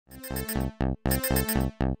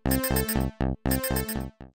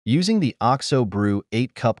Using the OXO Brew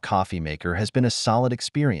 8-cup coffee maker has been a solid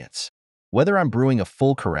experience. Whether I'm brewing a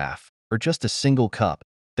full carafe or just a single cup,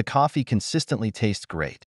 the coffee consistently tastes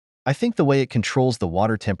great. I think the way it controls the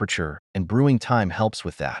water temperature and brewing time helps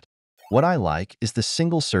with that. What I like is the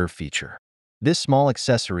single-serve feature. This small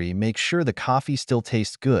accessory makes sure the coffee still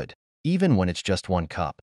tastes good, even when it's just one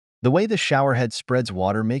cup. The way the shower head spreads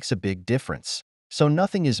water makes a big difference, so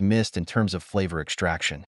nothing is missed in terms of flavor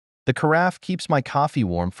extraction. The carafe keeps my coffee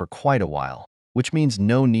warm for quite a while, which means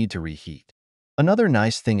no need to reheat. Another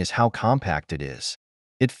nice thing is how compact it is.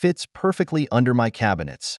 It fits perfectly under my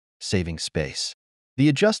cabinets, saving space. The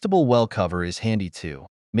adjustable well cover is handy too,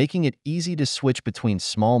 making it easy to switch between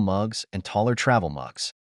small mugs and taller travel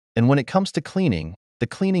mugs. And when it comes to cleaning, the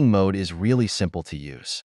cleaning mode is really simple to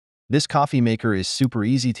use. This coffee maker is super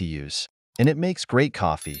easy to use, and it makes great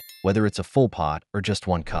coffee, whether it's a full pot or just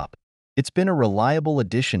one cup. It's been a reliable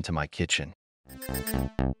addition to my kitchen.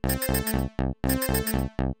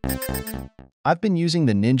 I've been using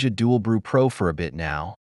the DualBrew Pro for a bit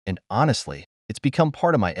now, and honestly, it's become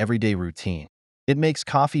part of my everyday routine. It makes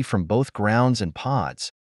coffee from both grounds and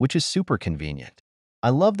pods, which is super convenient. I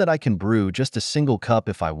love that I can brew just a single cup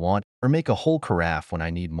if I want, or make a whole carafe when I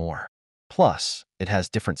need more. Plus, it has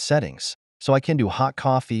different settings, so I can do hot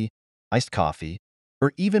coffee, iced coffee,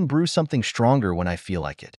 or even brew something stronger when I feel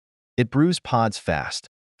like it. It brews pods fast,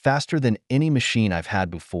 faster than any machine I've had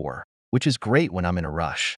before, which is great when I'm in a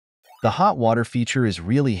rush. The hot water feature is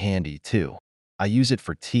really handy too. I use it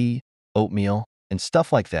for tea, oatmeal, and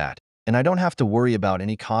stuff like that, and I don't have to worry about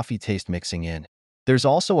any coffee taste mixing in. There's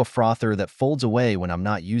also a frother that folds away when I'm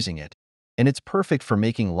not using it, and it's perfect for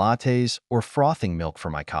making lattes or frothing milk for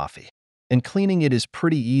my coffee. And cleaning it is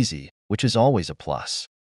pretty easy, which is always a plus.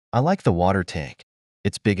 I like the water tank.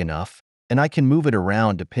 It's big enough, and I can move it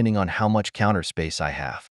around depending on how much counter space I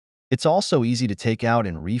have. It's also easy to take out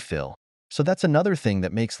and refill, so that's another thing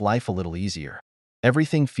that makes life a little easier.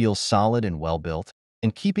 Everything feels solid and well-built,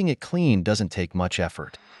 and keeping it clean doesn't take much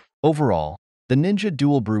effort. Overall, the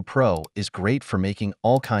DualBrew Pro is great for making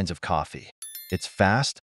all kinds of coffee. It's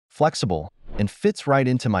fast, flexible, and fits right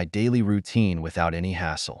into my daily routine without any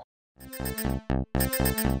hassle.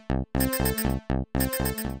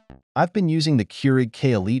 I've been using the Keurig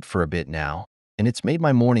K-Elite for a bit now, and it's made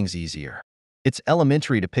my mornings easier. It's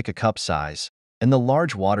elementary to pick a cup size, and the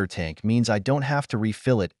large water tank means I don't have to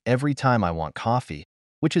refill it every time I want coffee,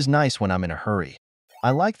 which is nice when I'm in a hurry. I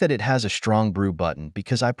like that it has a strong brew button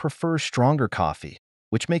because I prefer stronger coffee,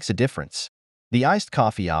 which makes a difference. The iced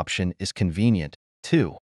coffee option is convenient,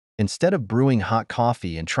 too. Instead of brewing hot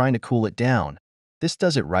coffee and trying to cool it down, this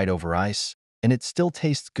does it right over ice, and it still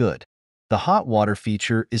tastes good. The hot water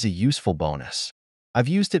feature is a useful bonus. I've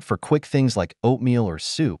used it for quick things like oatmeal or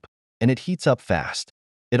soup, and it heats up fast.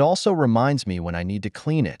 It also reminds me when I need to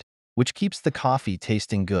clean it, which keeps the coffee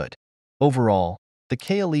tasting good. Overall, the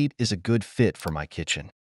K-Elite is a good fit for my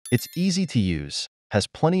kitchen. It's easy to use, has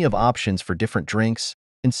plenty of options for different drinks,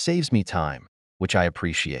 and saves me time, which I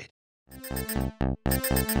appreciate.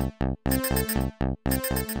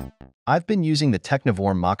 I've been using the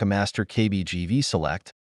Technivorm Moccamaster KBGV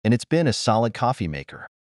Select, and it's been a solid coffee maker.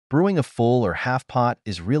 Brewing a full or half pot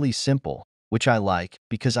is really simple, which I like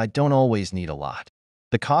because I don't always need a lot.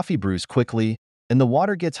 The coffee brews quickly, and the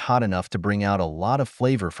water gets hot enough to bring out a lot of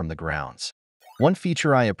flavor from the grounds. One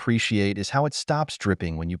feature I appreciate is how it stops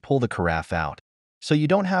dripping when you pull the carafe out, so you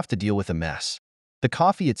don't have to deal with a mess. The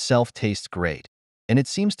coffee itself tastes great, and it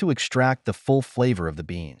seems to extract the full flavor of the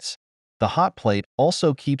beans. The hot plate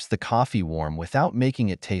also keeps the coffee warm without making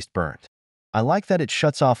it taste burnt. I like that it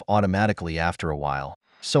shuts off automatically after a while,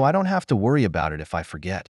 so I don't have to worry about it if I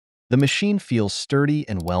forget. The machine feels sturdy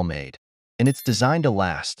and well-made, and it's designed to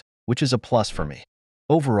last, which is a plus for me.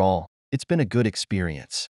 Overall, it's been a good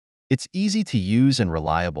experience. It's easy to use and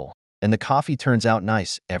reliable, and the coffee turns out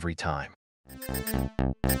nice every time.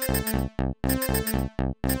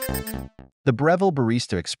 The Breville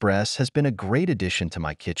Barista Express has been a great addition to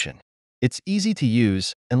my kitchen. It's easy to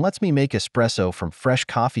use and lets me make espresso from fresh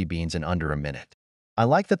coffee beans in under a minute. I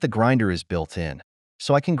like that the grinder is built in,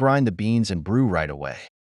 so I can grind the beans and brew right away.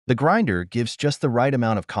 The grinder gives just the right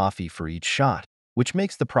amount of coffee for each shot, which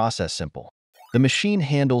makes the process simple. The machine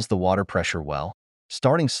handles the water pressure well,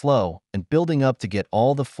 starting slow and building up to get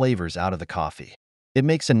all the flavors out of the coffee. It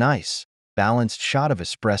makes a nice, balanced shot of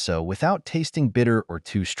espresso without tasting bitter or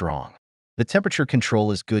too strong. The temperature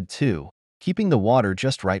control is good too, keeping the water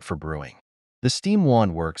just right for brewing. The steam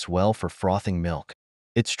one works well for frothing milk.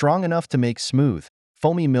 It's strong enough to make smooth,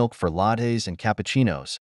 foamy milk for lattes and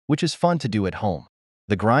cappuccinos, which is fun to do at home.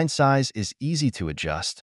 The grind size is easy to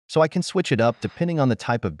adjust, so I can switch it up depending on the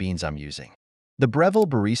type of beans I'm using. The Breville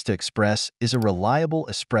Barista Express is a reliable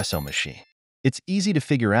espresso machine. It's easy to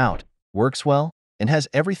figure out, works well, and has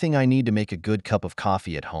everything I need to make a good cup of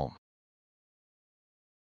coffee at home.